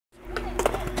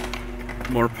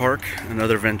Moorpark,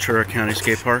 another Ventura County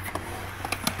skate park.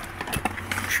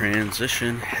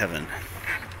 Transition heaven.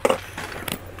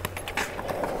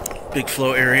 Big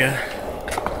flow area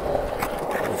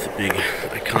with a big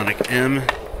iconic M.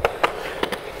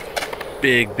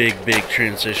 Big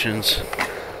transitions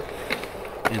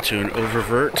into an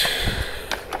oververt.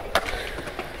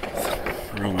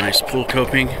 Real nice pool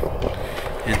coping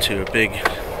into a big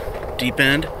deep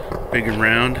end, big and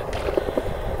round.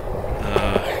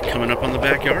 Coming up on the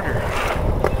backyarder.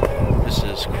 This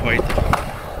is quite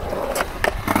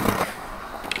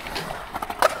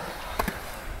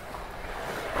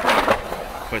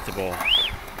the ball.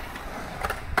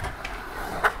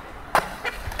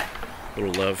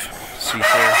 Little love seat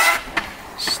there,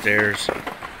 stairs,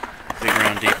 big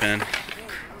round deep end.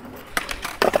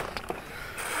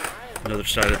 Another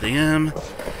side of the M.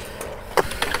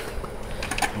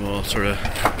 Well, sort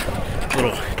of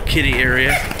little kiddie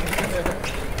area,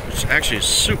 which actually is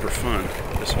super fun.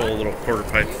 This whole little quarter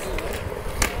pipe,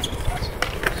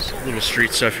 little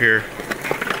street stuff here,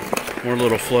 more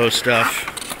little flow stuff.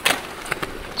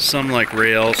 Some like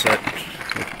rails that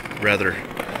are rather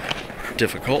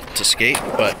difficult to skate,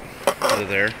 but they're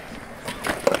there.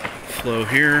 Flow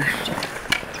here.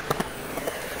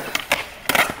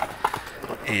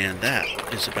 And that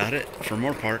is about it for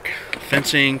Moorpark.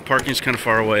 Fencing, parking's kind of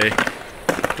far away,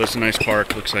 but it's a nice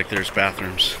park. Looks like there's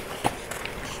bathrooms.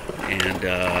 And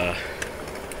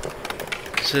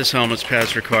it says helmets,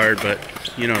 pads required, but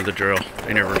you know the drill.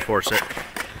 They never enforce it.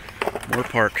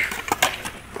 Moorpark.